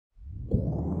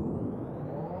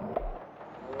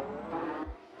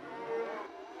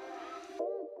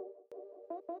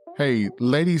Hey,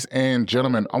 ladies and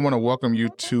gentlemen, I want to welcome you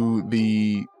to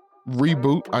the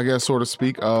reboot, I guess, so to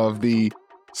speak, of the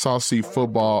Saucy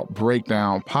Football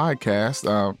Breakdown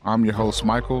podcast. I'm your host,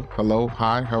 Michael. Hello,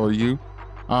 hi, how are you?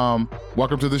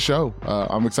 Welcome to the show.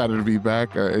 I'm excited to be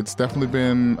back. It's definitely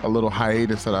been a little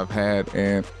hiatus that I've had,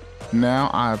 and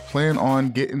now I plan on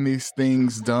getting these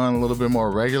things done a little bit more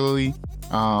regularly.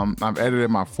 I've edited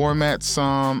my format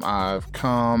some. I've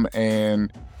come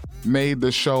and made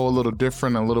the show a little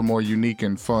different, a little more unique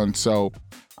and fun. So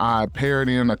I paired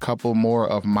in a couple more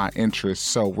of my interests.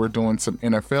 So we're doing some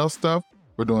NFL stuff,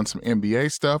 we're doing some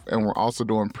NBA stuff, and we're also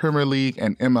doing Premier League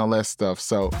and MLS stuff.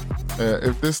 So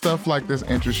if this stuff like this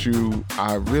interests you,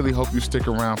 I really hope you stick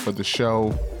around for the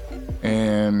show.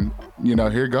 And,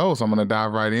 here goes. I'm going to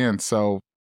dive right in. So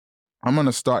I'm going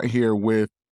to start here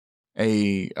with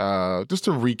just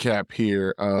a recap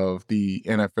here of the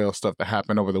NFL stuff that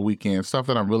happened over the weekend, stuff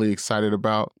that I'm really excited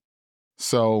about.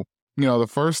 So, the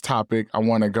first topic I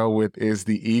want to go with is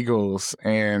the Eagles,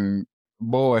 and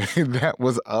boy, that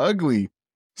was ugly.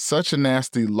 Such a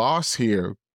nasty loss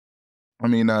here. I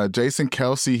mean, Jason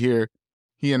Kelce here,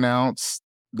 he announced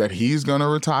that he's going to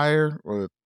retire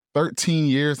with 13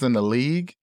 years in the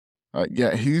league.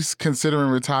 Yeah, he's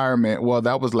considering retirement. Well,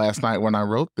 that was last night when I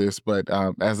wrote this, but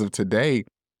as of today,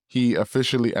 he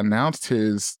officially announced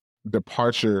his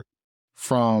departure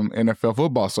from NFL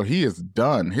football. So he is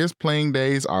done. His playing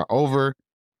days are over.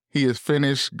 He is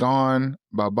finished, gone,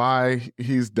 bye-bye.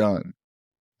 He's done.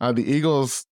 The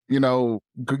Eagles,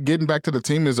 getting back to the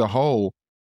team as a whole,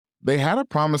 they had a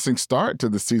promising start to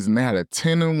the season. They had a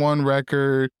 10-1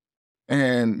 record.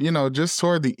 And, just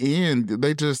toward the end,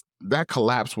 that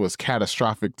collapse was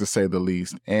catastrophic to say the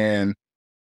least. And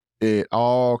it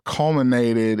all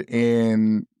culminated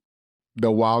in the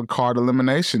wild card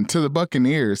elimination to the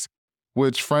Buccaneers,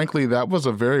 which frankly, that was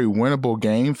a very winnable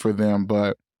game for them.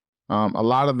 But a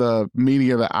lot of the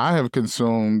media that I have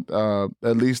consumed,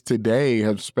 at least today,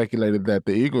 have speculated that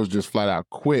the Eagles just flat out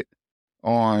quit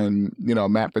on,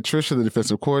 Matt Patricia, the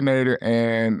defensive coordinator,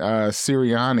 and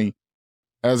Sirianni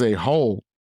as a whole.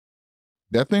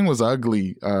 That thing was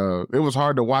ugly. It was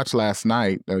hard to watch last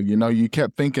night. You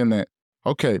kept thinking that,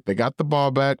 okay, they got the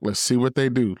ball back. Let's see what they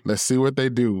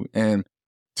do. And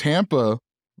Tampa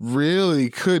really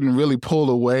couldn't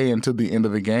pull away until the end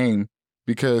of the game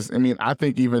because, I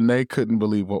think even they couldn't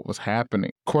believe what was happening.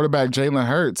 Quarterback Jalen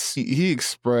Hurts, he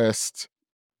expressed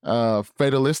a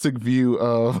fatalistic view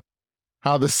of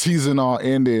how the season all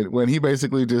ended when he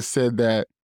basically just said that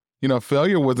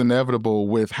failure was inevitable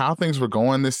with how things were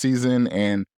going this season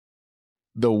and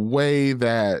the way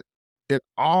that it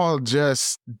all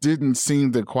just didn't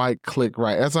seem to quite click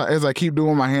right. As I keep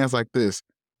doing my hands like this,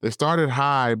 they started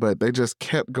high, but they just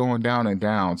kept going down and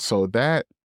down. So that,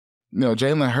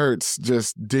 Jalen Hurts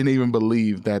just didn't even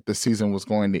believe that the season was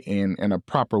going to end in a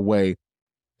proper way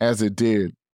as it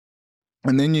did.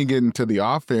 And then you get into the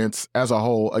offense as a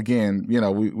whole. Again,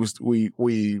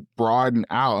 we broaden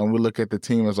out and we look at the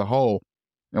team as a whole,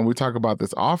 and we talk about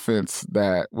this offense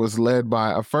that was led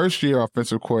by a first-year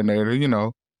offensive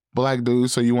coordinator. Black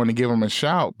dude, so you want to give him a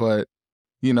shout, but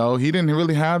he didn't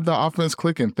really have the offense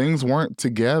clicking. Things weren't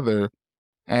together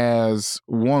as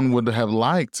one would have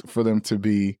liked for them to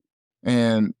be,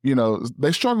 and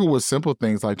they struggle with simple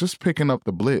things like just picking up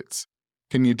the blitz.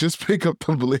 Can you just pick up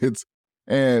the blitz?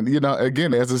 And,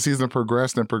 again, as the season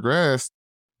progressed, their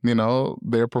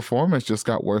performance just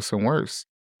got worse and worse.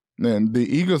 And the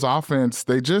Eagles offense,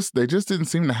 they just didn't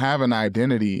seem to have an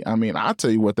identity. I'll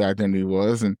tell you what the identity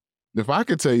was. And if I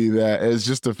could tell you that as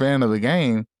just a fan of the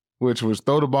game, which was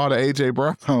throw the ball to A.J.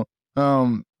 Brown,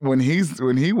 when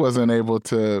he wasn't able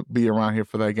to be around here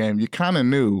for that game, you kind of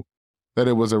knew that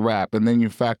it was a wrap. And then you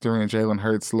factor in Jalen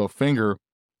Hurts' little finger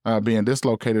being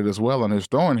dislocated as well on his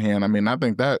throwing hand. I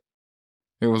think that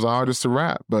it was all just a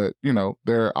wrap, but,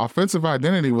 their offensive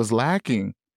identity was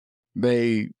lacking.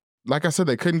 Like I said,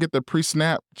 they couldn't get the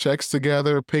pre-snap checks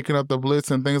together, picking up the blitz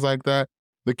and things like that.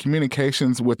 The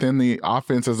communications within the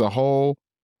offense as a whole,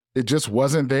 it just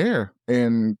wasn't there.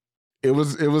 And it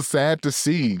was sad to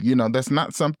see. That's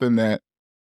not something that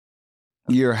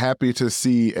you're happy to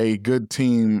see a good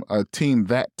team, a team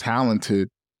that talented,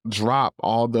 drop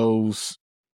all those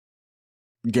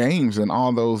games and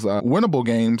all those winnable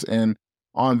games and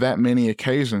on that many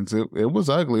occasions. It was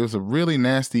ugly. It was a really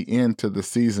nasty end to the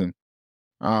season.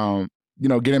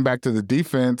 Getting back to the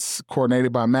defense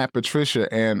coordinated by Matt Patricia,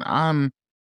 and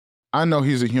I know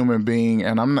he's a human being,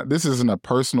 and this isn't a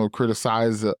personal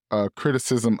criticism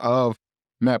of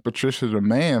Matt Patricia, the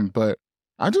man, but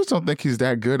I just don't think he's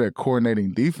that good at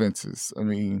coordinating defenses.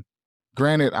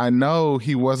 Granted, I know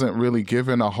he wasn't really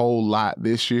given a whole lot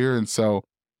this year, and so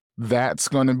that's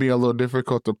going to be a little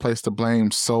difficult to place the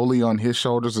blame solely on his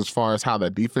shoulders as far as how the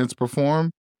defense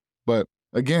performed. But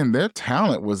again, their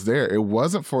talent was there. It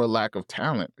wasn't for a lack of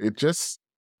talent.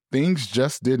 Things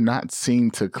just did not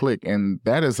seem to click. And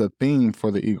that is a theme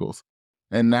for the Eagles.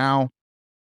 And now,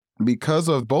 because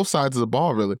of both sides of the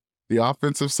ball, really, the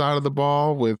offensive side of the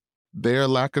ball with their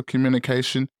lack of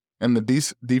communication and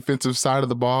the defensive side of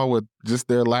the ball with just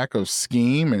their lack of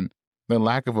scheme and their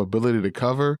lack of ability to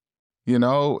cover,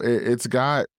 it's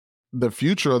got the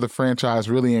future of the franchise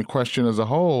really in question as a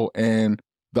whole. And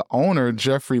the owner,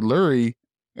 Jeffrey Lurie,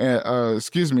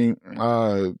 Jeffrey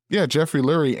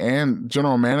Lurie and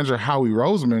general manager Howie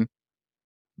Roseman,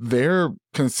 they're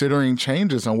considering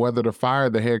changes on whether to fire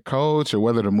the head coach or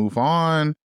whether to move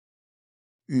on.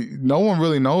 No one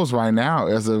really knows right now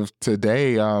as of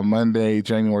today, Monday,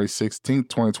 January 16th,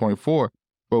 2024.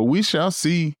 But we shall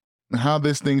see how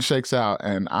this thing shakes out.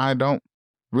 And I don't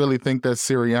really think that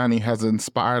Sirianni has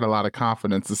inspired a lot of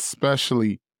confidence,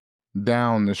 especially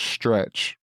down the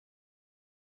stretch.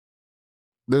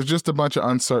 There's just a bunch of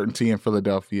uncertainty in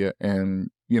Philadelphia, and,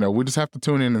 we just have to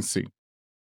tune in and see.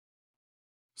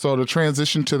 So to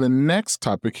transition to the next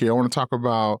topic here, I want to talk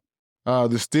about the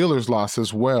Steelers' loss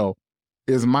as well.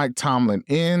 Is Mike Tomlin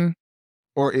in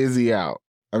or is he out?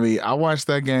 I mean, I watched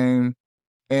that game,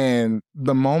 and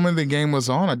the moment the game was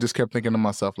on, I just kept thinking to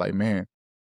myself, like, man,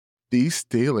 these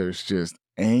Steelers just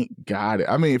ain't got it.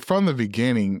 I mean, from the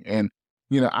beginning, and,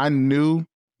 I knew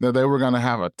that they were going to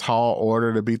have a tall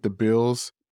order to beat the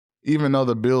Bills, even though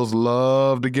the Bills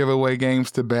love to give away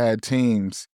games to bad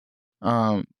teams.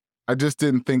 I just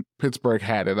didn't think Pittsburgh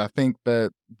had it. I think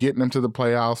that getting them to the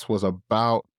playoffs was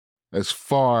about as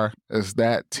far as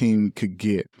that team could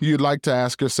get. You'd like to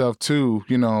ask yourself, too,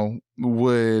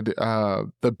 would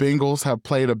the Bengals have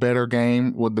played a better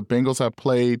game? Would the Bengals have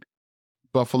played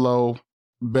Buffalo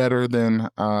better than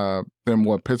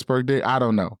what Pittsburgh did? I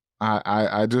don't know.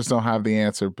 I just don't have the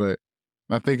answer, but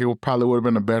I think it probably would have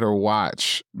been a better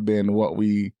watch than what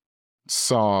we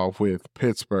saw with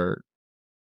Pittsburgh.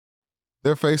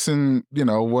 They're facing,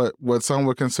 what some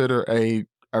would consider a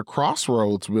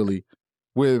crossroads, really,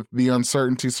 with the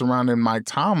uncertainty surrounding Mike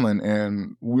Tomlin.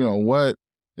 And, what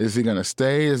is he going to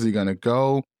stay? Is he going to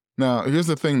go? Now, here's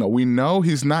the thing, though. We know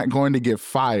he's not going to get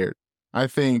fired. I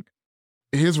think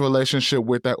his relationship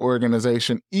with that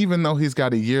organization, even though he's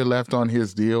got a year left on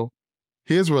his deal,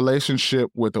 his relationship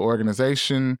with the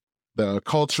organization, the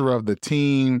culture of the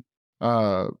team,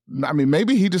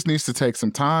 maybe he just needs to take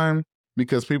some time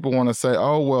because people want to say,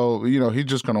 oh, well, he's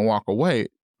just going to walk away.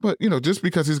 But, just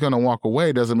because he's going to walk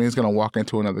away doesn't mean he's going to walk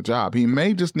into another job. He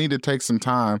may just need to take some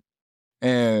time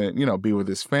and, be with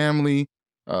his family,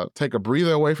 take a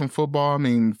breather away from football. I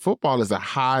mean, football is a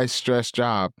high-stress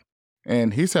job,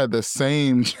 and he's had the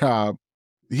same job.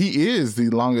 He is the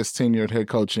longest tenured head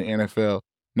coach in NFL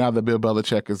now that Bill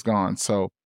Belichick is gone. So,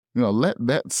 let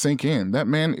that sink in. That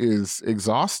man is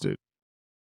exhausted.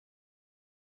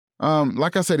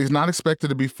 Like I said, he's not expected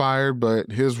to be fired,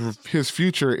 but his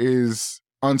future is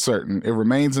uncertain. It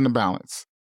remains in the balance.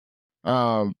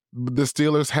 The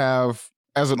Steelers have,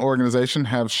 as an organization,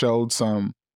 have showed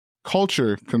some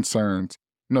culture concerns.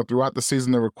 Throughout the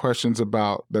season, there were questions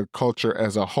about the culture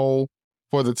as a whole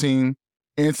for the team,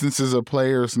 instances of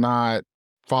players not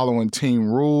following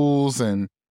team rules, and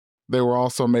they were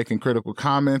also making critical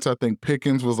comments. I think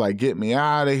Pickens was like, get me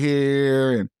out of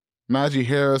here, and Najee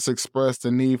Harris expressed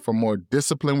the need for more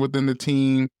discipline within the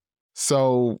team.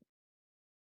 So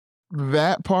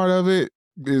that part of it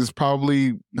is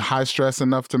probably high stress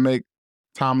enough to make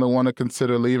Tomlin want to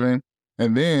consider leaving.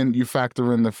 And then you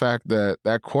factor in the fact that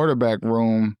that quarterback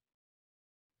room,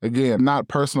 again, not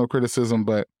personal criticism,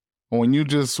 but when you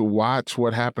just watch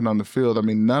what happened on the field, I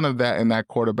mean, none of that in that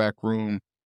quarterback room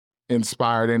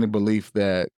inspired any belief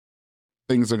that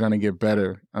things are going to get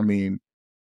better. I mean,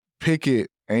 Pickett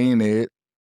ain't it.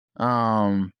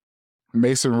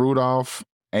 Mason Rudolph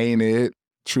ain't it.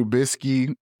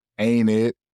 Trubisky ain't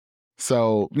it.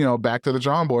 So, back to the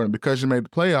drawing board. And because you made the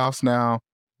playoffs now,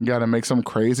 you got to make some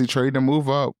crazy trade to move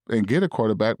up and get a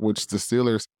quarterback, which the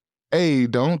Steelers, A,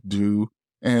 don't do,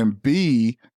 and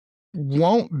B,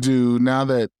 won't do now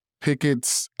that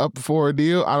Pickett's up for a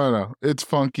deal. I don't know. It's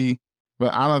funky,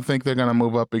 but I don't think they're going to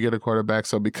move up and get a quarterback.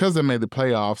 So because they made the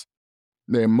playoffs,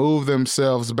 they move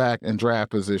themselves back in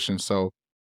draft position. So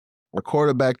the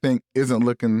quarterback thing isn't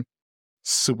looking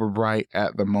super bright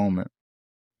at the moment.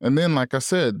 And then, like I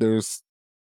said, there's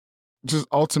just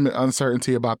ultimate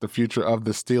uncertainty about the future of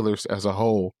the Steelers as a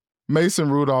whole.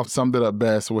 Mason Rudolph summed it up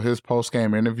best with his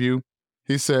post-game interview.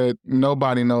 He said,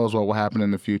 nobody knows what will happen in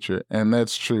the future. And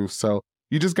that's true. So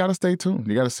you just got to stay tuned.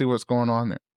 You got to see what's going on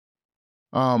there.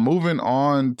 Moving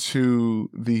on to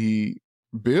the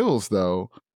Bills, though.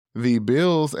 The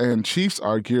Bills and Chiefs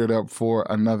are geared up for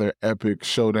another epic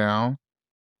showdown.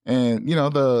 And,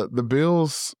 the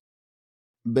Bills,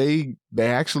 they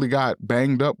actually got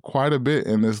banged up quite a bit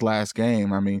in this last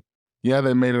game. I mean, yeah,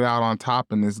 they made it out on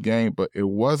top in this game, but it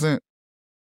wasn't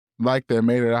like they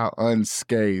made it out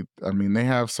unscathed. I mean, they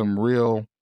have some real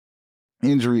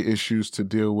injury issues to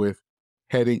deal with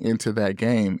heading into that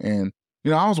game. And,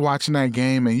 I was watching that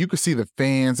game and you could see the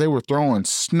fans, they were throwing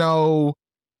snow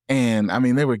and I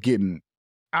mean, they were getting,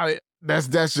 that's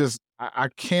just, I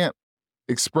can't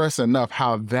express enough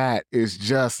how that is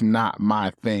just not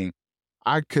my thing.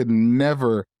 I could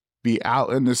never be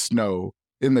out in the snow,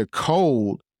 in the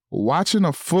cold, watching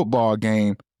a football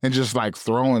game and just like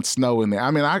throwing snow in there.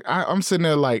 I mean, I'm sitting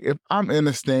there like, if I'm in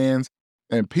the stands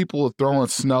and people are throwing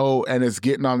snow and it's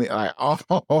getting on me, like,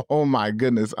 oh my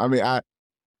goodness. I mean,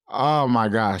 oh my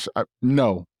gosh,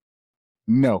 no.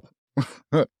 That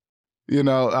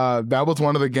was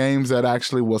one of the games that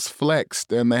actually was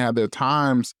flexed and they had their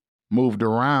times moved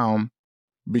around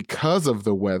because of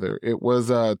the weather. It was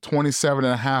a 27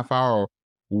 and a half hour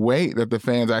wait that the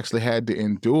fans actually had to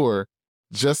endure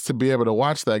just to be able to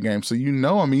watch that game. So, they're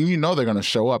going to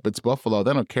show up. It's Buffalo.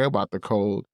 They don't care about the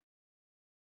cold.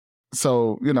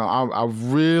 So, I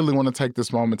really want to take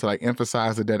this moment to like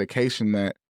emphasize the dedication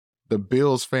that the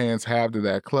Bills fans have to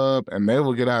that club, and they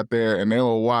will get out there and they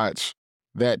will watch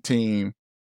that team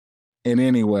in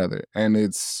any weather. And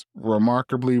it's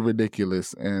remarkably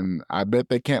ridiculous. And I bet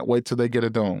they can't wait till they get a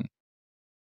dome.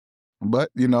 But,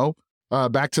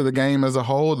 back to the game as a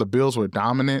whole, the Bills were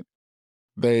dominant.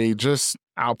 They just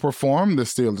outperformed the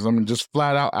Steelers. I mean, just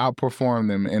flat out outperformed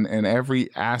them in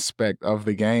every aspect of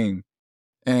the game.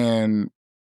 And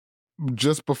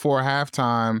just before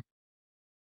halftime,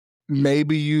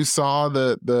 maybe you saw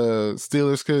the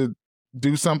Steelers could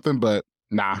do something, but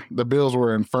nah, the Bills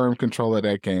were in firm control of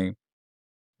that game.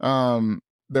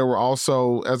 There were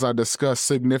also, as I discussed,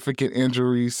 significant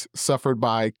injuries suffered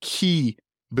by key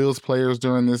Bills players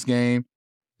during this game.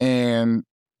 And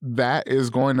that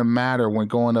is going to matter when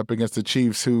going up against the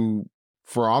Chiefs, who,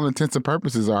 for all intents and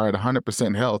purposes, are at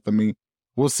 100% health. I mean,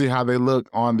 we'll see how they look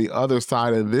on the other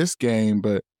side of this game,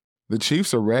 but the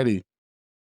Chiefs are ready.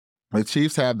 The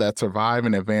Chiefs have that survive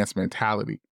and advance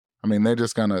mentality. I mean, they're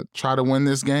just going to try to win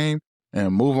this game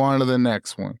and move on to the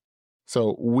next one.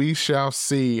 So we shall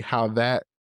see how that,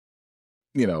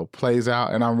 plays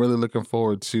out. And I'm really looking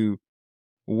forward to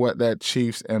what that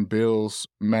Chiefs and Bills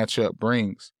matchup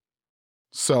brings.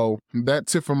 So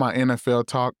that's it for my NFL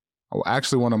talk. I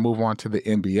actually want to move on to the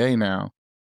NBA now.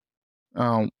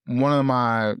 One of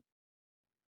my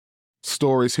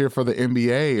stories here for the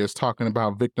NBA is talking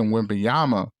about Victor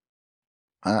Wembanyama.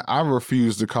 I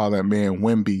refuse to call that man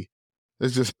Wemby.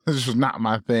 It's just not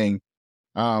my thing.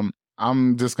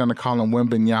 I'm just gonna call him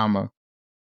Wembanyama.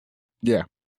 Yeah.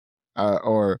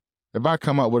 Or if I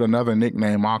come up with another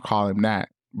nickname, I'll call him that.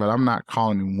 But I'm not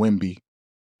calling him Wemby.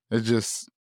 It's just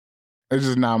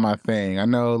not my thing. I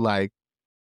know like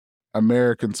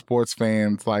American sports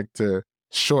fans like to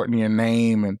shorten your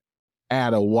name and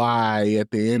add a Y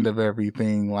at the end of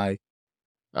everything. Like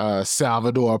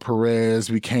Salvador Perez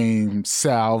became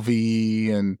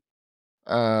Salvi and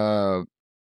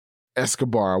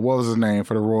Escobar. What was his name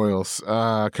for the Royals?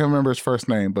 I can't remember his first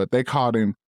name, but they called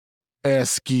him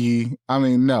Esky. I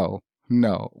mean, no.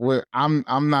 I'm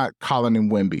not calling him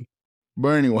Wemby. But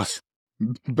anyway,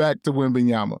 back to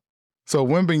Wembanyama. So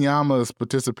Wembanyama's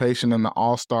participation in the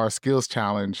All-Star Skills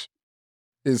Challenge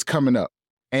is coming up.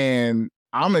 And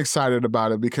I'm excited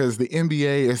about it because the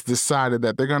NBA has decided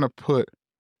that they're going to put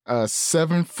a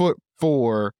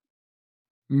 7'4"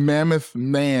 mammoth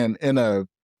man in a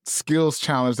skills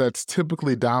challenge that's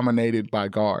typically dominated by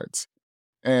guards.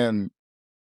 And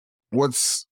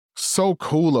what's so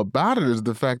cool about it is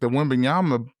the fact that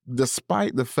Wembanyama,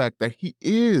 despite the fact that he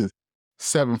is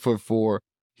 7'4",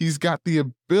 he's got the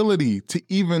ability to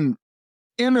even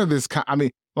enter this. I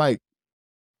mean, like,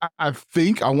 I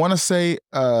think I want to say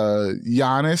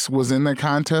Giannis was in the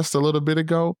contest a little bit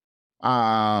ago.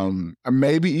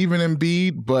 Maybe even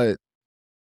Embiid, but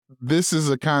this is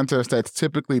a contest that's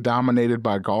typically dominated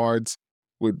by guards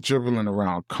with dribbling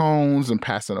around cones and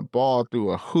passing a ball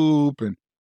through a hoop. And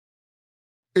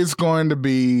it's going to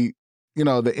be, the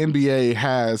NBA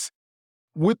has,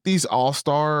 with these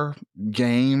all-star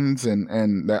games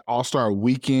and that all-star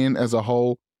weekend as a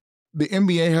whole, the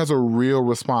NBA has a real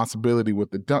responsibility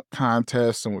with the dunk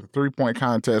contest and with the three-point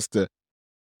contest to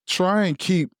try and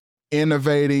keep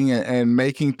innovating and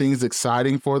making things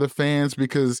exciting for the fans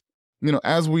because,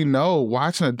 as we know,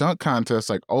 watching a dunk contest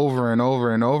like over and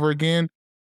over and over again,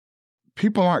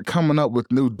 people aren't coming up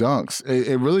with new dunks.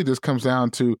 It really just comes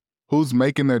down to who's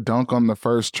making their dunk on the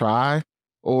first try,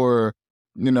 or,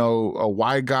 a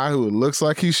white guy who looks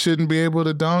like he shouldn't be able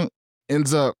to dunk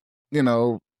ends up,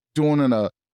 doing an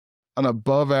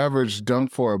above average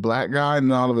dunk for a black guy,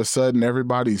 and all of a sudden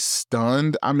everybody's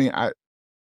stunned. I mean, I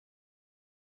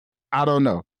don't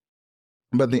know.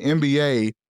 But the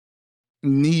NBA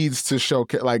needs to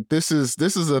showcase, like, this is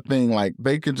a thing. Like,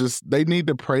 they need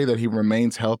to pray that he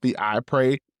remains healthy. I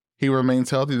pray he remains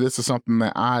healthy. This is something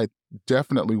that I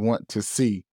definitely want to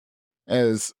see.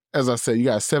 As I said, you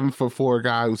got a 7'4"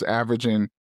 guy who's averaging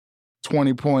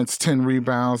 20 points, 10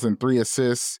 rebounds, and 3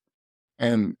 assists,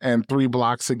 and 3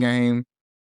 blocks a game.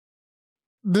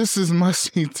 This is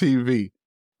must-see TV.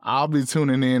 I'll be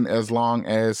tuning in as long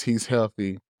as he's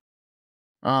healthy.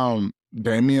 Damian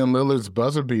Lillard's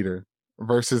buzzer beater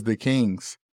versus the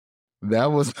Kings. That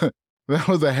was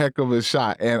a heck of a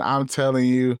shot. And I'm telling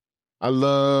you, I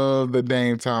love the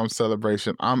Dame time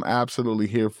celebration. I'm absolutely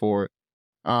here for it.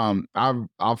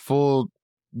 I've full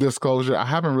disclosure, I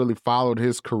haven't really followed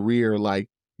his career like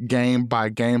game by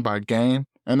game by game.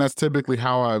 And that's typically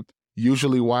how I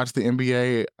usually watch the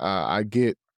NBA. I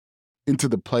get into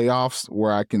the playoffs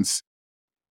where I can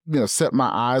set my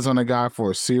eyes on a guy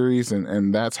for a series,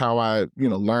 and that's how I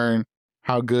learn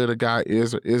how good a guy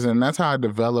is or isn't. And that's how I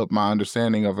develop my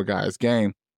understanding of a guy's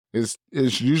game is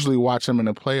usually watch him in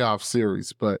a playoff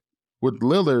series. But with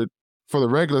Lillard, for the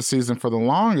regular season, for the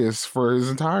longest, for his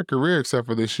entire career except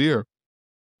for this year,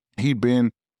 he'd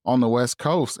been on the West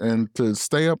Coast, and to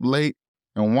stay up late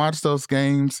and watch those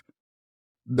games,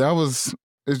 it's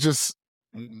just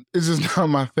not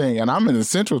my thing. And I'm in the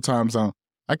Central Time Zone.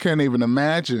 I can't even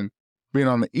imagine being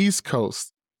on the East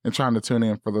Coast and trying to tune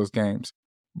in for those games.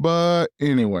 But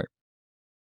anyway,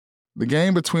 the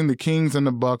game between the Kings and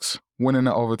the Bucks went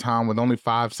into overtime with only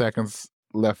 5 seconds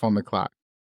left on the clock.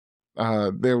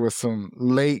 There was some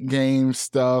late game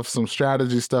stuff, some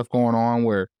strategy stuff going on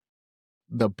where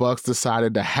the Bucks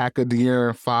decided to hack a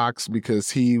De'Aaron Fox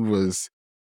because he was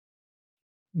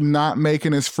not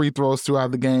making his free throws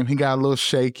throughout the game. He got a little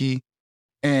shaky.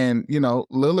 And,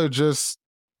 Lillard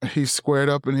he squared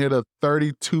up and hit a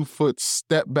 32-foot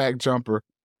step-back jumper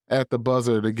at the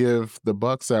buzzer to give the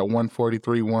Bucks that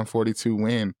 143-142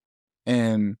 win.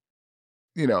 And,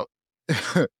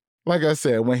 like I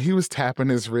said, when he was tapping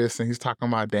his wrist and he's talking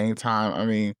about Dame time, I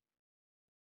mean,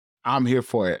 I'm here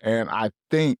for it. And I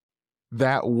think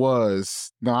I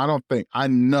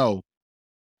know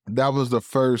that was the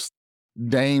first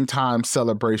Dame time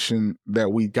celebration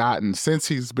that we gotten since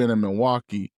he's been in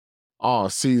Milwaukee all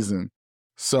season.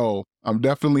 So I'm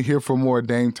definitely here for more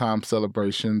Dame time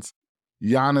celebrations.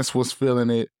 Giannis was feeling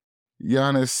it.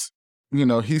 Giannis,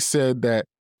 he said that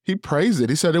he praised it.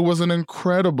 He said it was an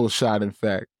incredible shot, in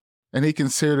fact. And he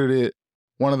considered it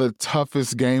one of the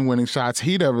toughest game-winning shots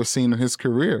he'd ever seen in his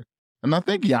career. And I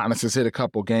think Giannis has hit a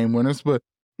couple game winners, but,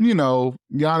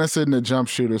 Giannis isn't a jump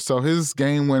shooter. So his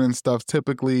game-winning stuff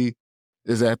typically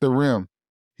is at the rim.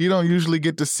 He don't usually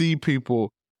get to see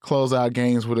people close out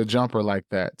games with a jumper like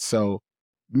that. So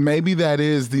maybe that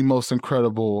is the most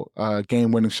incredible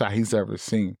game-winning shot he's ever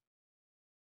seen.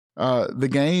 The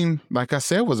game, like I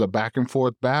said, was a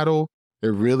back-and-forth battle. It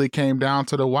really came down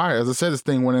to the wire. As I said, this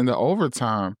thing went into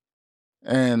overtime.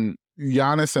 And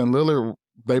Giannis and Lillard,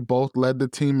 they both led the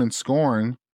team in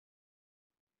scoring.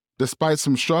 Despite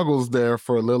some struggles there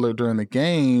for Lillard during the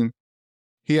game,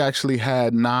 he actually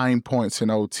had 9 points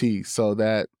in OT. So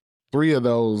that 3 of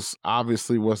those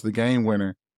obviously was the game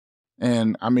winner.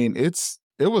 And I mean, it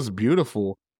was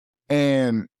beautiful.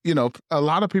 And, a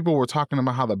lot of people were talking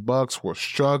about how the Bucks were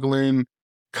struggling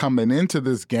coming into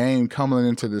this game, coming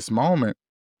into this moment.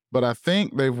 But I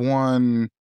think they've won,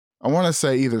 I want to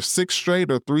say either 6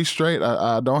 straight or 3 straight.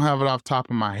 I don't have it off the top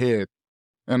of my head.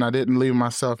 And I didn't leave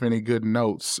myself any good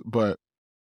notes. But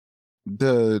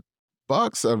the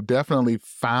Bucks have definitely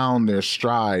found their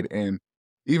stride. And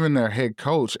even their head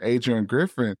coach, Adrian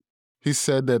Griffin, he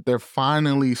said that they're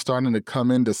finally starting to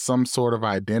come into some sort of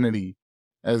identity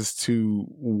as to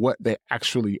what they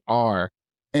actually are.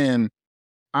 And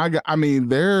I mean,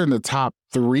 they're in the top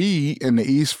 3 in the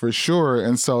East for sure.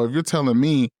 And so if you're telling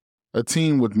me a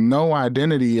team with no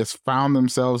identity has found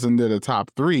themselves into the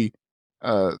top 3,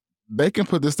 they can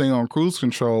put this thing on cruise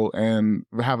control and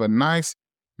have a nice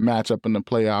matchup in the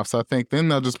playoffs. I think then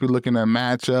they'll just be looking at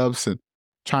matchups and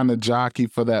trying to jockey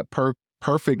for that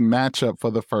perfect matchup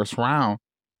for the first round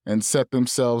and set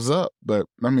themselves up. But,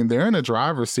 I mean, they're in the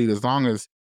driver's seat as long as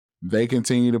they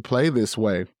continue to play this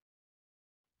way.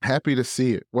 Happy to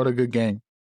see it. What a good game.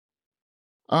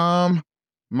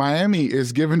 Miami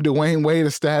is giving Dwayne Wade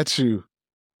a statue.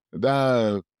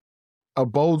 a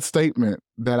bold statement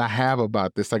that I have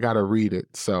about this. I got to read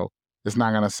it. So it's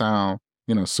not going to sound,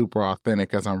 super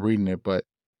authentic as I'm reading it. But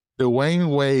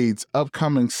Dwayne Wade's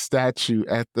upcoming statue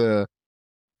at the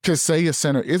Kaseya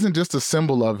Center isn't just a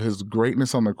symbol of his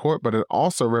greatness on the court, but it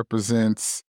also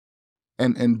represents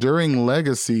an enduring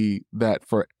legacy that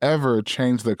forever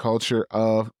changed the culture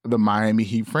of the Miami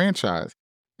Heat franchise.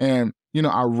 And,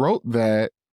 I wrote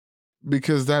that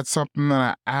because that's something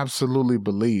that I absolutely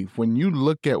believe. When you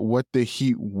look at what the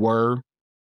Heat were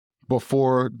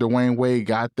before Dwayne Wade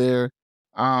got there,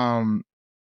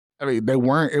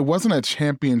 it wasn't a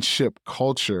championship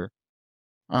culture,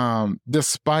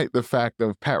 despite the fact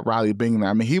of Pat Riley being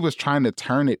there. I mean, he was trying to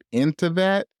turn it into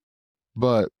that,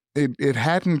 but it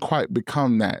hadn't quite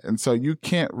become that. And so you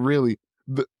can't really,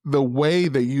 the way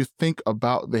that you think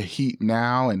about the Heat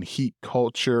now and Heat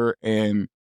culture and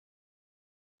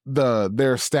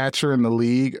their stature in the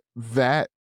league, that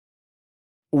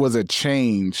was a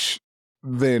change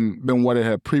than what it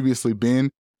had previously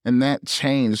been. And that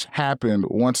change happened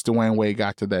once Dwayne Wade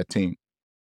got to that team.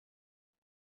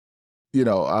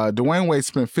 Dwayne Wade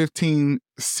spent 15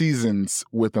 seasons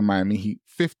with the Miami Heat.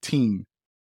 15.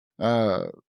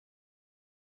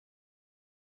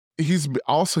 He's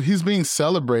being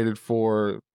celebrated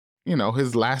for,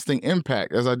 his lasting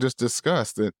impact, as I just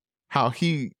discussed, and how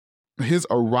his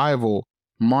arrival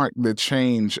marked the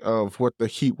change of what the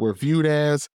Heat were viewed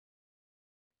as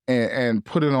and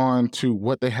put it on to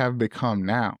what they have become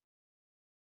now.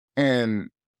 And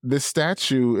this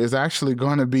statue is actually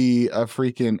going to be a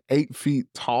freaking 8 feet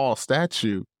tall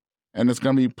statue, and it's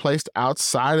going to be placed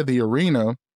outside of the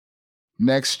arena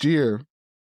next year.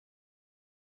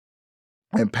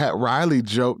 And Pat Riley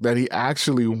joked that he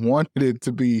actually wanted it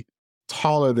to be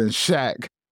taller than Shaq.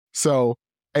 So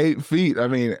 8 feet,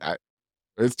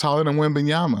 it's taller than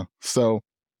Wembanyama. So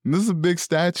this is a big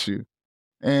statue.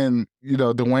 And,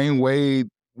 Dwayne Wade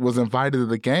was invited to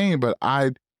the game, but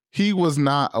he was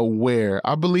not aware.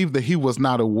 I believe that he was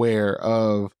not aware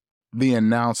of the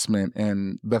announcement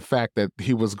and the fact that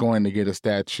he was going to get a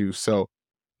statue. So,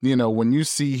 when you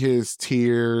see his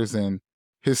tears and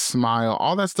his smile,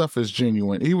 all that stuff is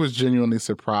genuine. He was genuinely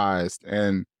surprised.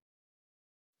 And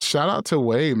shout out to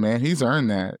Wade, man. He's earned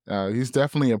that. He's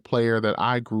definitely a player that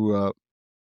I grew up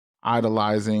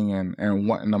idolizing and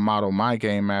wanting to model my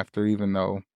game after, even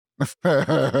though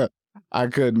I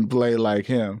couldn't play like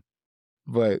him.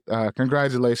 But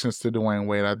congratulations to Dwayne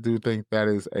Wade. I do think that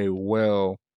is a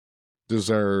well-deserved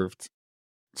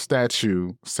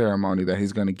statue ceremony that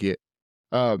he's going to get.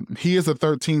 He is a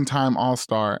 13-time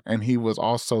All-Star, and he was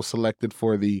also selected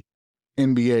for the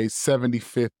NBA's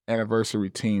 75th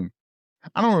anniversary team.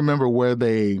 I don't remember where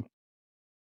they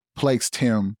placed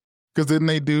him, because didn't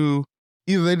they do,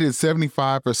 either they did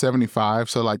 75 or 75,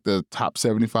 so like the top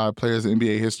 75 players in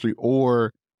NBA history,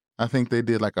 or I think they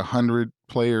did like 100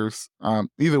 players.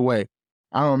 Either way,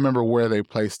 I don't remember where they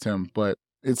placed him, but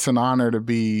it's an honor to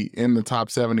be in the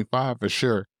top 75 for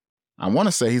sure. I want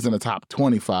to say he's in the top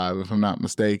 25, if I'm not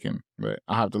mistaken, but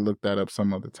I'll have to look that up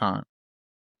some other time.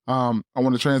 I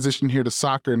want to transition here to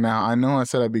soccer now. I know I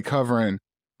said I'd be covering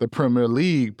the Premier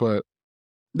League, but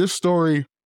this story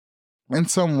in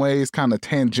some ways kind of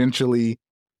tangentially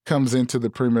comes into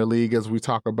the Premier League as we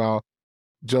talk about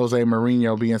Jose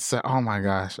Mourinho being set. Oh my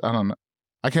gosh, I don't know.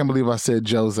 I can't believe I said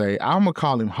Jose. I'm going to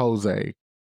call him Jose.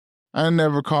 I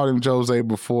never called him Jose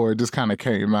before. It just kind of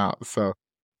came out. So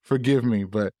forgive me,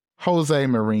 but Jose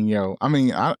Mourinho.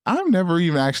 I've never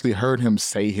even actually heard him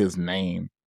say his name.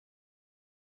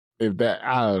 I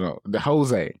don't know. The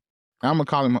Jose. I'm going to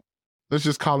call him, let's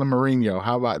just call him Mourinho.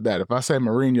 How about that? If I say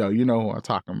Mourinho, you know who I'm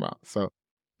talking about. So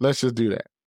let's just do that.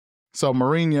 So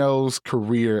Mourinho's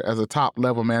career as a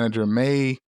top-level manager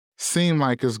may seem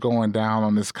like it's going down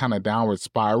on this kind of downward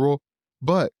spiral,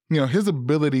 but, his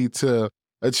ability to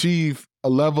achieve a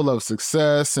level of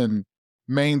success and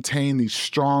maintain these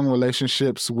strong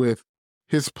relationships with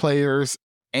his players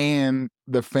and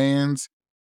the fans,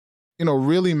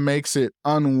 really makes it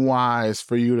unwise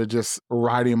for you to just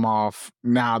write him off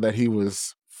now that he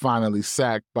was finally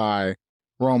sacked by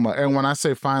Roma. And when I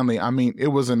say finally, I mean it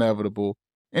was inevitable.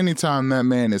 Anytime that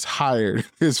man is hired,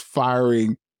 his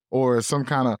firing or some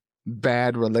kind of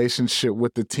bad relationship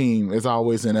with the team is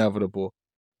always inevitable.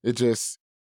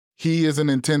 He is an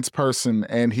intense person,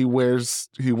 and he wears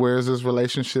his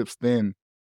relationships thin.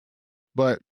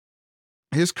 But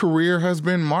his career has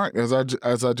been marked, as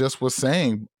I just was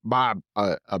saying, by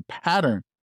a pattern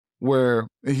where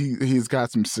he's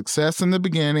got some success in the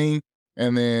beginning,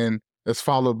 and then it's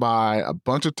followed by a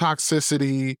bunch of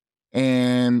toxicity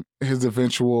and his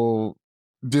eventual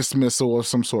dismissal of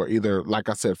some sort, either, like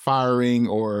I said, firing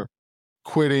or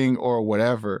quitting or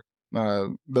whatever.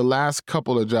 The last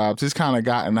couple of jobs, he's kind of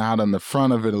gotten out on the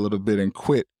front of it a little bit and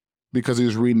quit because he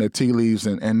was reading the tea leaves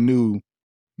and knew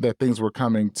that things were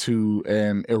coming to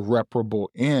an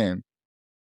irreparable end.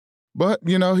 But,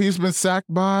 he's been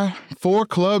sacked by 4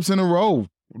 clubs in a row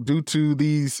due to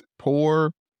these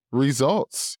poor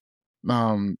results.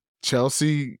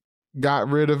 Chelsea got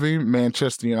rid of him.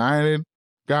 Manchester United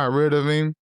got rid of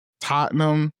him.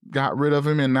 Tottenham got rid of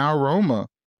him, and now Roma.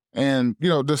 And,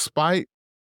 despite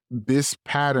this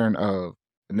pattern of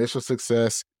initial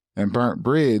success and burnt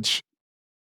bridge,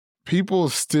 people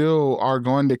still are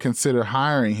going to consider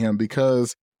hiring him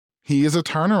because he is a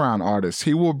turnaround artist.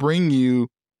 He will bring you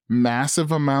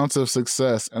massive amounts of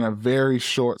success in a very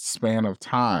short span of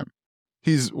time.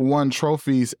 He's won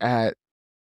trophies at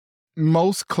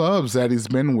most clubs that he's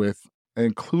been with,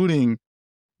 including,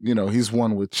 he's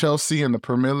won with Chelsea in the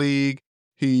Premier League.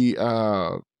 He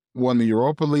won the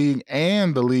Europa League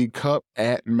and the League Cup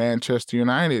at Manchester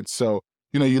United. So,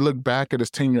 you look back at his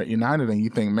tenure at United and you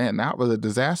think, man, that was a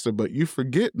disaster. But you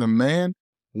forget the man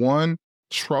won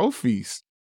trophies.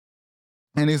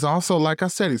 And he's also, like I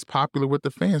said, he's popular with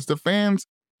the fans. The fans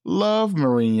love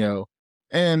Mourinho.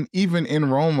 And even in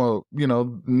Roma,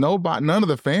 none of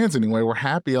the fans anyway were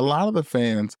happy. A lot of the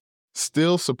fans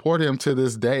still support him to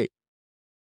this day.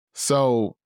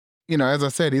 So, as I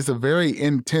said, he's a very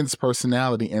intense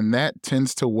personality, and that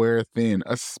tends to wear thin,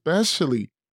 especially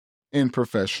in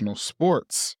professional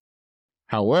sports.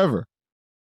 However,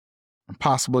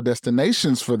 possible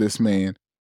destinations for this man,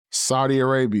 Saudi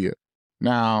Arabia.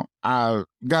 Now, I've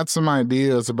got some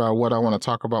ideas about what I want to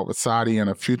talk about with Saudi in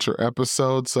a future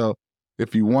episode. So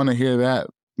if you want to hear that,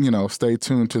 stay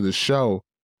tuned to the show.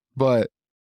 But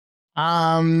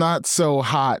I'm not so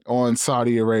hot on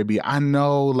Saudi Arabia. I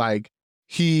know,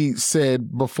 he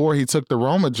said before he took the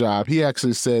Roma job, he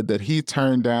actually said that he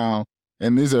turned down,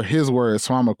 and these are his words,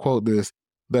 so I'm going to quote this,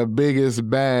 the biggest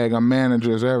bag a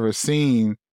manager's ever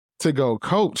seen to go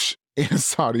coach in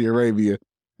Saudi Arabia.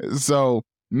 So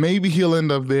maybe he'll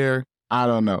end up there. I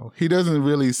don't know. He doesn't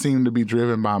really seem to be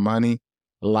driven by money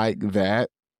like that.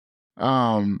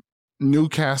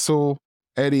 Newcastle,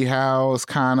 Eddie Howe is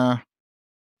kind of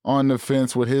on the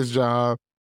fence with his job.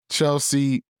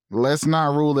 Chelsea, let's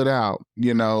not rule it out.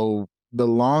 The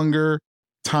longer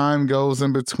time goes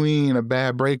in between a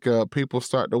bad breakup, people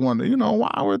start to wonder,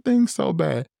 why were things so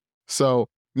bad? So,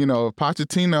 if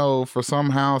Pochettino, for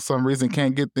some reason,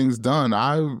 can't get things done,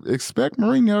 I expect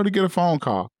Mourinho to get a phone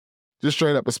call. Just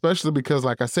straight up, especially because,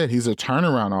 like I said, he's a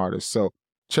turnaround artist. So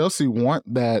Chelsea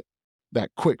want that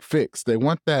quick fix. They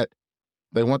want that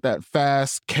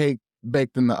fast cake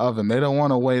baked in the oven. They don't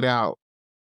want to wait out,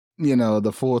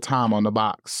 the full time on the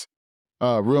box.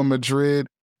 Real Madrid,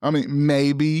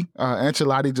 maybe.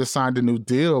 Ancelotti just signed a new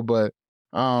deal, but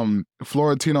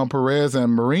Florentino Perez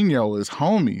and Mourinho is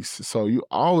homies. So you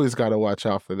always got to watch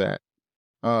out for that.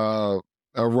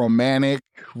 A romantic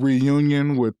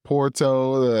reunion with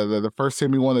Porto, the first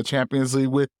team he won the Champions League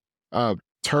with.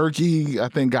 Turkey, I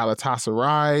think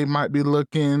Galatasaray might be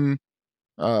looking.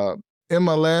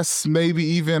 MLS, maybe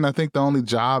even. I think the only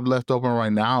job left open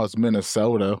right now is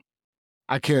Minnesota.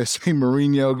 I can't see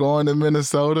Mourinho going to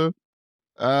Minnesota.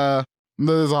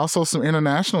 There's also some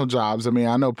international jobs. I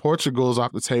know Portugal's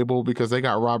off the table because they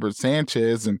got Robert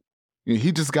Sanchez, and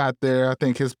he just got there. I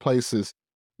think his place is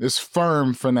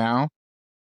firm for now.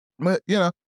 But,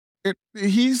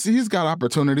 he's got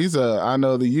opportunities. I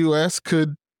know the U.S.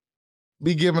 could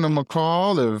be giving him a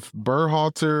call if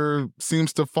Berhalter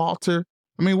seems to falter.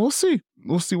 We'll see.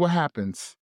 We'll see what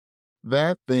happens.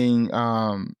 That thing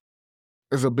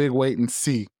is a big wait and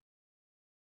see.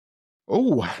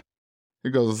 Oh,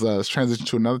 here goes. Let's transition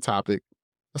to another topic.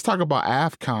 Let's talk about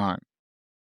AFCON.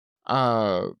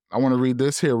 I want to read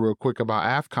this here real quick about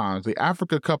AFCON. The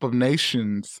Africa Cup of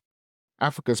Nations,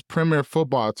 Africa's premier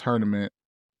football tournament,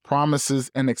 promises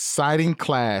an exciting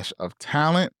clash of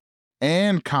talent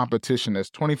and competition as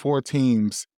 24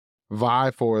 teams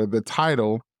vie for the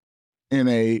title in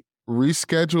a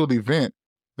rescheduled event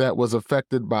that was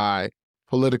affected by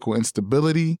political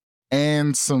instability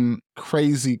and some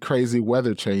crazy, crazy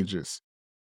weather changes.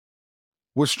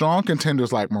 With strong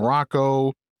contenders like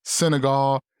Morocco,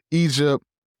 Senegal, Egypt,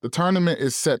 the tournament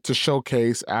is set to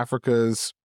showcase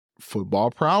Africa's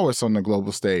football prowess on the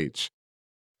global stage.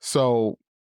 So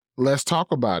let's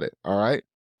talk about it, all right?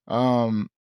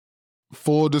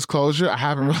 Full disclosure, I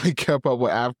haven't really kept up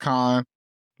with AFCON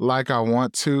like I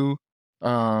want to.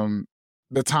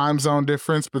 The time zone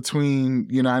difference between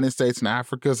United States and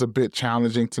Africa is a bit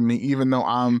challenging to me, even though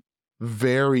I'm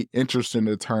very interested in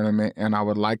the tournament and I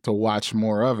would like to watch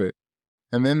more of it.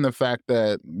 And then the fact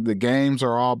that the games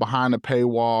are all behind a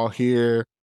paywall here,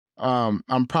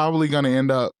 I'm probably going to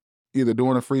end up either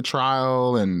doing a free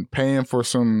trial and paying for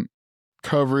some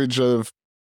coverage of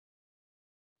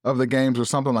the games or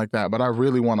something like that. But I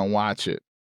really want to watch it.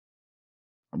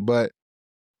 But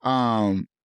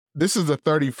this is the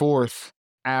 34th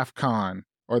AFCON,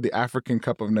 or the African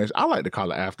Cup of Nations. I like to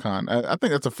call it AFCON. I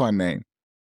think that's a fun name.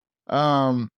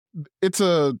 It's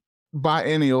a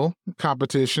biennial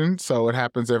competition, so it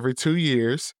happens every 2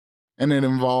 years, and it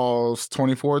involves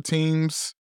 24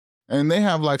 teams, and they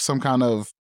have like some kind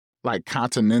of like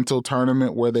continental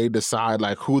tournament where they decide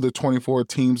like who the 24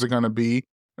 teams are going to be.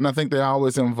 And I think they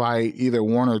always invite either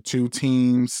 1 or 2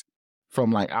 teams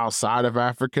from like outside of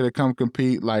Africa to come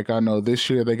compete. Like I know this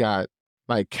year they got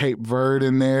like Cape Verde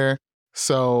in there.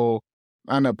 So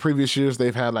I know previous years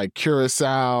they've had like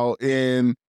Curacao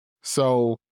in.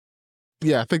 So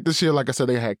yeah, I think this year, like I said,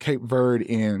 they had Cape Verde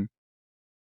in.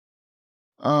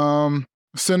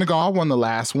 Senegal won the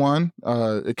last one.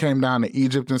 It came down to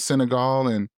Egypt and Senegal,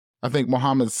 and I think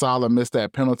Mohamed Salah missed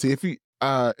that penalty. If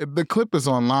the clip is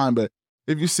online, but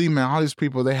if you see, man, all these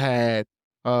people, they had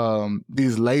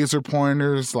these laser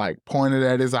pointers like pointed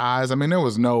at his eyes. I mean, there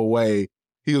was no way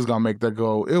he was gonna make that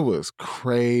goal. It was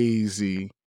crazy,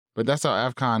 but that's how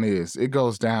AFCON is. It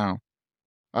goes down.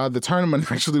 The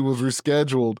tournament actually was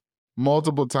rescheduled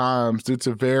multiple times due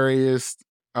to various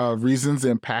reasons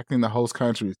impacting the host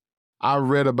countries. I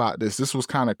read about this. This was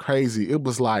kind of crazy. It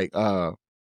was like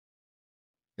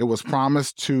it was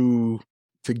promised to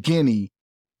Guinea,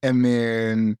 and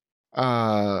then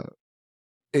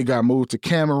it got moved to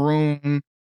Cameroon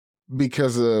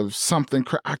because of something.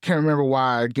 I can't remember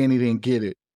why Guinea didn't get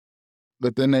it,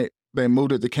 but then they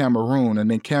moved it to Cameroon,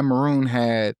 and then Cameroon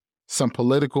had some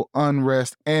political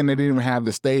unrest, and they didn't even have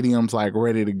the stadiums like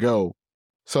ready to go.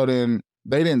 So then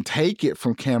they didn't take it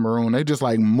from Cameroon. They just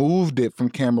like moved it from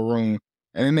Cameroon,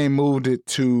 and then they moved it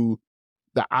to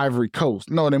the Ivory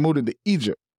Coast. No, they moved it to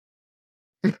Egypt.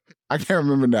 I can't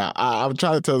remember now. I'm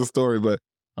trying to tell the story, but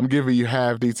I'm giving you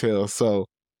half details. So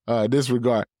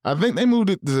disregard. I think they moved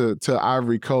it to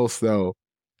Ivory Coast though.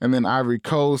 And then Ivory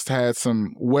Coast had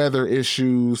some weather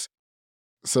issues.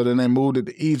 So then they moved it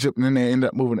to Egypt, and then they ended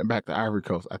up moving it back to Ivory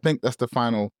Coast. I think that's the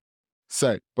final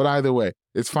say. But either way,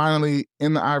 it's finally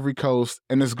in the Ivory Coast,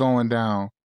 and it's going down.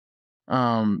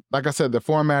 Like I said, the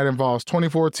format involves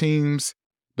 24 teams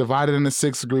divided into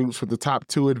 6 groups, with the top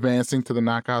 2 advancing to the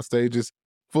knockout stages.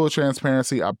 Full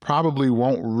transparency, I probably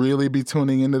won't really be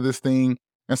tuning into this thing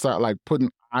and start like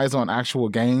putting eyes on actual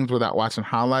games without watching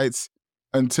highlights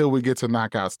until we get to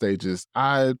knockout stages.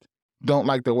 I don't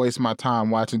like to waste my time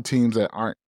watching teams that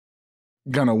aren't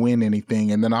gonna win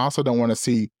anything. And then I also don't want to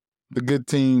see the good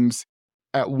teams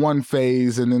at one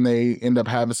phase and then they end up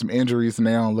having some injuries and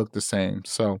they don't look the same.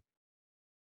 So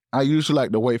I usually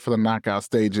like to wait for the knockout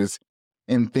stages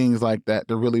and things like that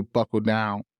to really buckle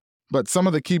down. But some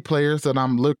of the key players that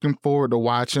I'm looking forward to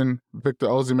watching: Victor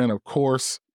Osimhen, of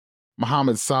course,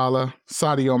 Mohamed Salah,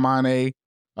 Sadio Mane.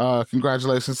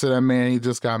 Congratulations to that man. He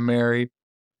just got married.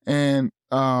 And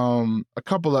a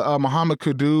couple of Mohamed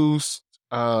Kudus,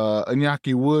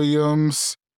 Iñaki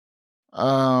Williams,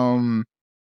 Hakim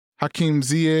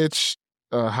Ziyech,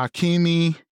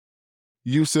 Hakimi,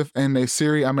 Yusuf, and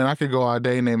Nasiri. I mean, I could go all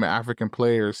day naming African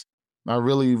players. I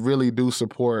really, really do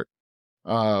support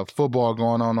football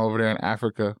going on over there in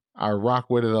Africa. I rock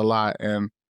with it a lot. And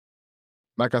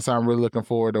like I said, I'm really looking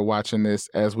forward to watching this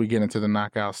as we get into the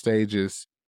knockout stages.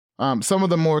 Some of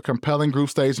the more compelling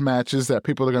group stage matches that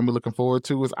people are going to be looking forward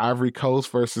to is Ivory Coast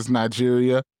versus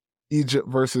Nigeria, Egypt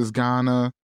versus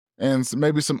Ghana, and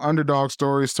maybe some underdog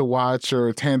stories to watch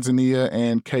are Tanzania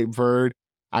and Cape Verde.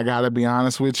 I got to be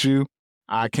honest with you,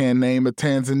 I can't name a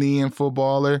Tanzanian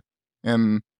footballer,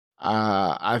 and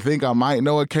I think I might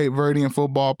know a Cape Verdean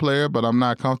football player, but I'm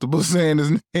not comfortable saying his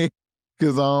name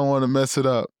because I don't want to mess it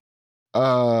up.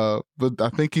 But I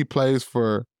think he plays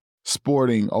for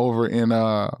Sporting over in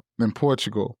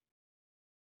Portugal.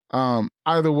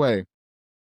 Either way,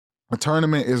 the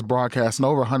tournament is broadcast in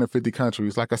over 150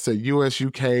 countries. Like I said, US,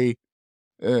 UK,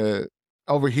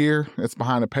 over here, it's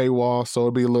behind a paywall, so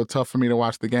it'll be a little tough for me to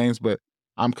watch the games, but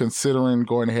I'm considering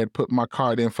going ahead, putting my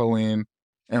card info in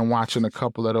and watching a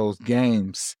couple of those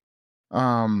games.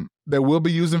 They will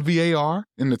be using VAR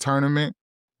in the tournament,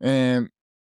 and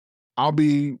I'll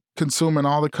be consuming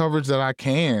all the coverage that I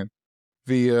can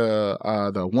via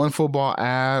the OneFootball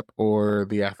app or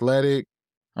The Athletic.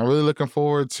 I'm really looking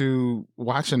forward to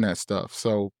watching that stuff.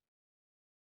 So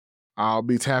I'll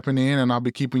be tapping in and I'll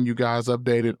be keeping you guys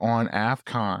updated on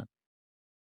AFCON.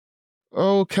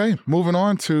 Okay, moving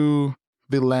on to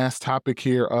the last topic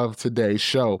here of today's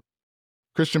show.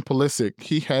 Christian Pulisic,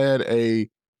 he had a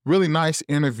really nice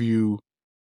interview.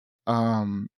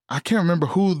 I can't remember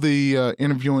who the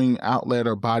interviewing outlet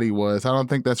or body was. I don't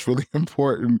think that's really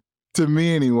important to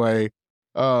me anyway.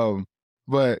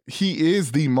 But he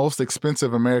is the most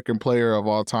expensive American player of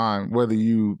all time, whether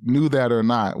you knew that or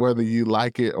not, whether you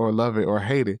like it or love it or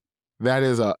hate it. That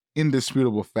is a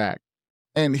indisputable fact.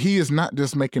 And he is not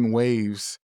just making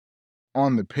waves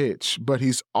on the pitch, but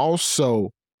he's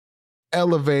also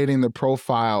elevating the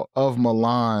profile of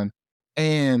Milan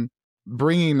and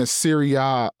bringing the Serie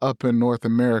A up in North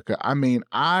America. I mean,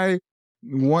 I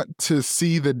want to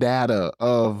see the data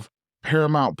of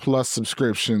Paramount Plus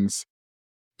subscriptions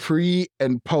pre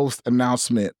and post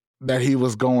announcement that he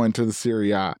was going to the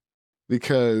Serie A,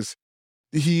 because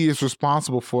he is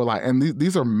responsible for and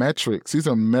these are metrics, these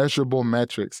are measurable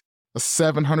metrics, a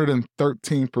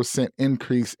 713%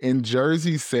 increase in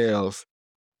jersey sales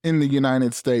in the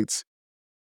United States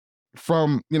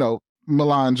from,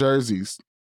 Milan jerseys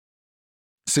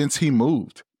since he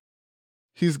moved.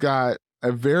 He's got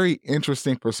a very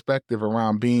interesting perspective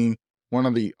around being one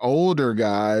of the older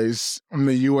guys on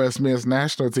the U.S. men's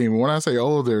national team. When I say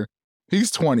older,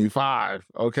 he's 25,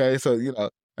 okay? So,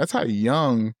 that's how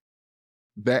young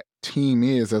that team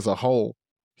is as a whole.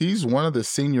 He's one of the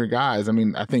senior guys. I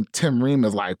mean, I think Tim Ream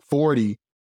is like 40,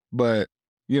 but,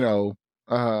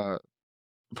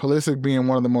 Pulisic being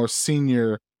one of the more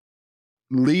senior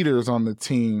leaders on the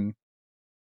team,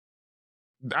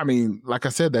 I mean, like I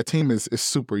said, that team is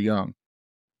super young.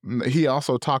 He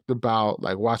also talked about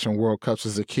watching World Cups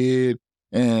as a kid,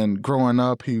 and growing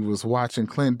up, he was watching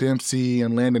Clint Dempsey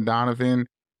and Landon Donovan,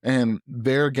 and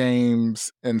their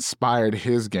games inspired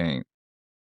his game.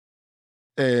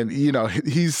 And,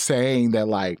 he's saying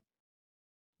that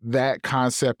that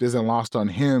concept isn't lost on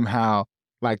him, how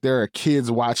there are kids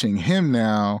watching him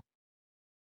now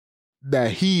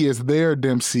that he is their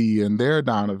Dempsey and their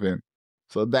Donovan.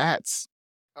 So that's,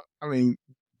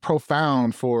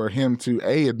 profound for him to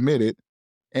A, admit it,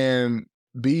 and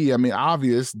B,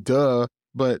 obvious, duh,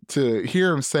 but to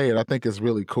hear him say it, I think is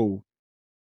really cool.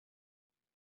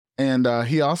 And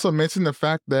he also mentioned the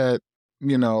fact that,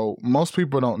 most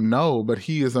people don't know, but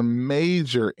he is a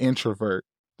major introvert.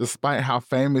 Despite how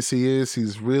famous he is,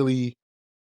 he's really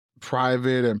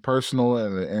private and personal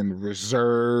and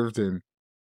reserved. And,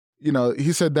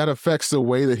 he said that affects the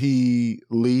way that he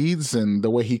leads and the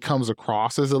way he comes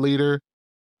across as a leader.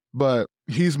 But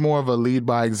he's more of a lead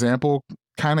by example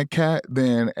kind of cat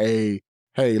than a,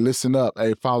 hey, listen up,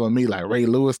 hey, follow me, like Ray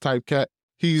Lewis type cat.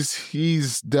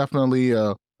 He's definitely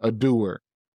a doer.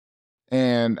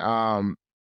 And,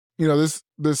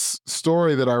 this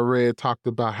story that I read talked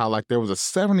about how there was a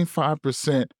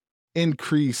 75%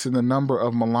 increase in the number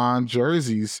of Milan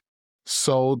jerseys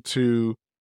sold to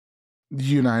the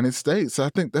United States. I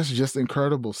think that's just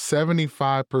incredible.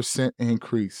 75%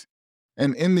 increase.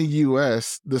 And in the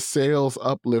US, the sales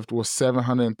uplift was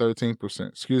 713%.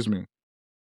 Excuse me.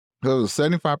 There was a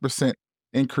 75%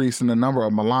 increase in the number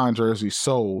of Milan jerseys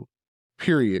sold,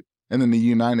 period. And in the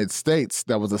United States,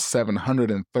 that was a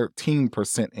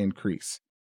 713% increase.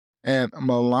 And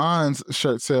Milan's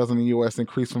shirt sales in the US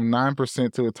increased from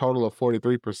 9% to a total of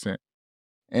 43%.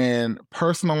 And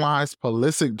personalized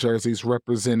Pulisic jerseys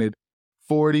represented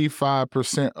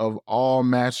 45% of all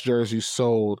match jerseys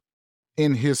sold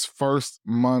in his first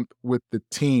month with the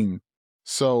team.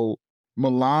 So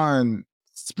Milan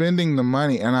spending the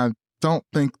money, and I don't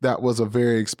think that was a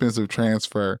very expensive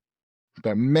transfer,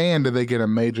 but man, did they get a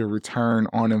major return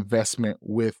on investment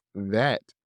with that.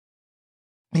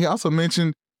 He also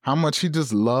mentioned how much he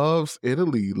just loves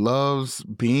Italy, loves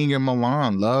being in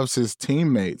Milan, loves his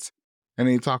teammates. And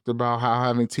he talked about how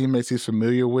having teammates he's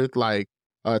familiar with, like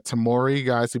Tomori,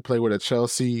 guys he played with at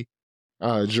Chelsea,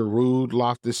 Giroud,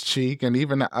 Loftus-Cheek, and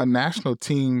even a national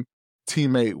team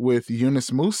teammate with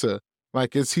Yunus Musa.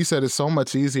 He said it's so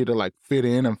much easier to fit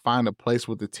in and find a place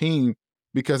with the team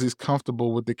because he's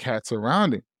comfortable with the cats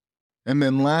around him. And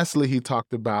then lastly, he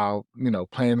talked about,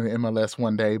 playing in the MLS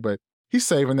one day, but he's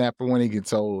saving that for when he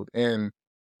gets old. And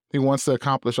he wants to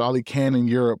accomplish all he can in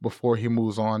Europe before he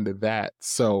moves on to that.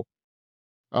 So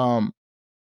I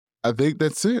think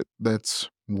that's it. That's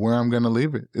where I'm going to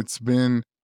leave it. It's been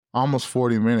almost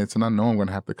 40 minutes, and I know I'm going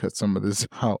to have to cut some of this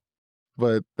out.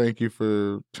 But thank you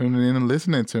for tuning in and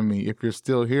listening to me. If you're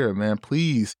still here, man,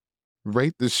 please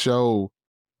rate the show.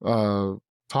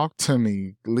 Talk to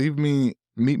me. Meet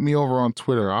me over on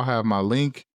Twitter. I'll have my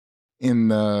link in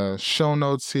the show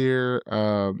notes here.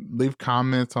 Leave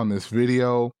comments on this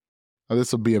video.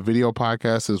 This will be a video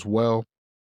podcast as well.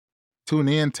 Tune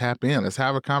in, tap in. Let's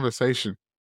have a conversation.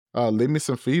 Leave me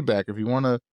some feedback. If you want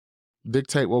to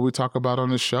dictate what we talk about on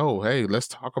the show. Hey, let's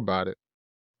talk about it.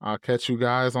 I'll catch you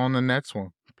guys on the next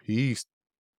one. Peace.